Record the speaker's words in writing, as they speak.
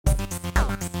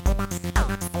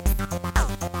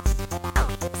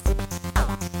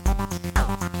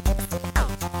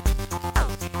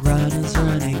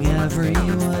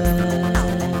everywhere.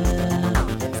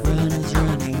 Runners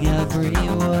running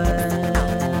everywhere.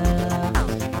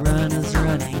 Runners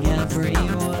running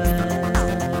everywhere.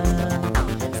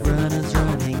 Runners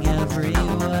running everywhere.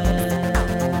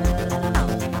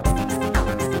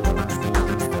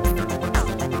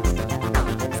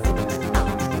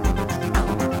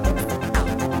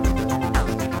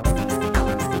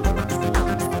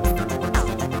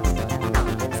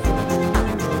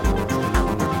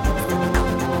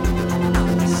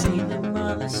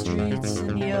 Streets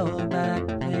and your back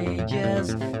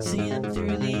pages, see them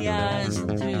through the eyes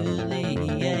and through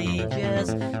the ages,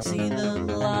 see them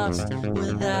lost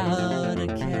without a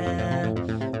care.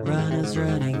 Runners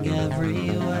running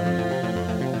everywhere.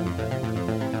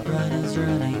 Runners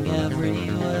running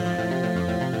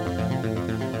everywhere.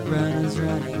 Runners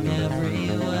running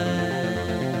everywhere.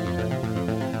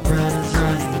 Runners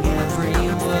running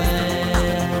everywhere.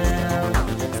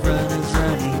 Runners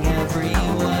running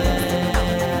everywhere.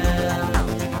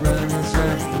 Runners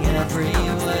running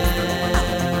everywhere.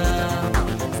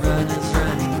 Runners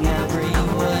running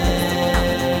everywhere.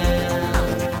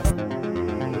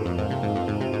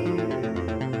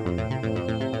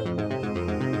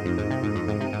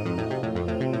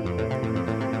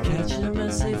 Catch them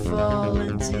as they fall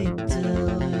in deep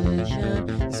delusion.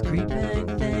 It's creeping